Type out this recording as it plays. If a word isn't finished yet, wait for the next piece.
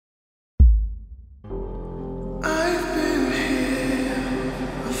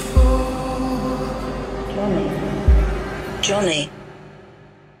Johnny,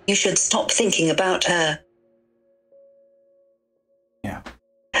 you should stop thinking about her. Yeah.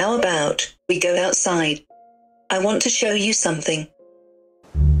 How about we go outside? I want to show you something.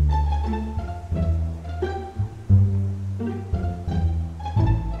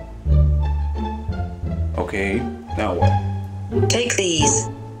 Okay, now what? Take these.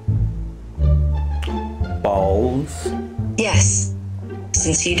 Balls? Yes,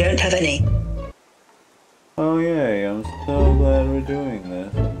 since you don't have any. Oh yay, I'm so glad we're doing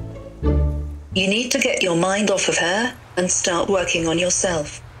this. You need to get your mind off of her and start working on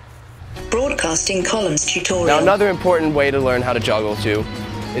yourself. Broadcasting columns tutorial. Now another important way to learn how to juggle too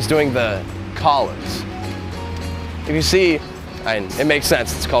is doing the columns. If you see, and it makes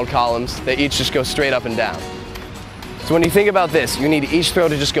sense, it's called columns, they each just go straight up and down. So when you think about this, you need each throw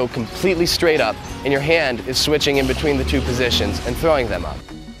to just go completely straight up, and your hand is switching in between the two positions and throwing them up.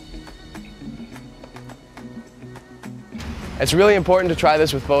 It's really important to try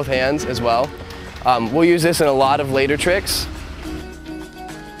this with both hands as well. We'll use this in a lot of later tricks.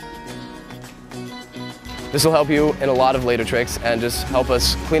 This will help you in a lot of later tricks and just help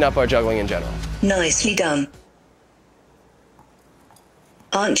us clean up our juggling in general. Nicely done.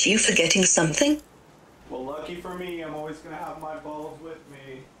 Aren't you forgetting something? Well, lucky for me, I'm always gonna have my balls with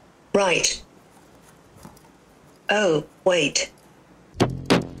me. Right. Oh, wait.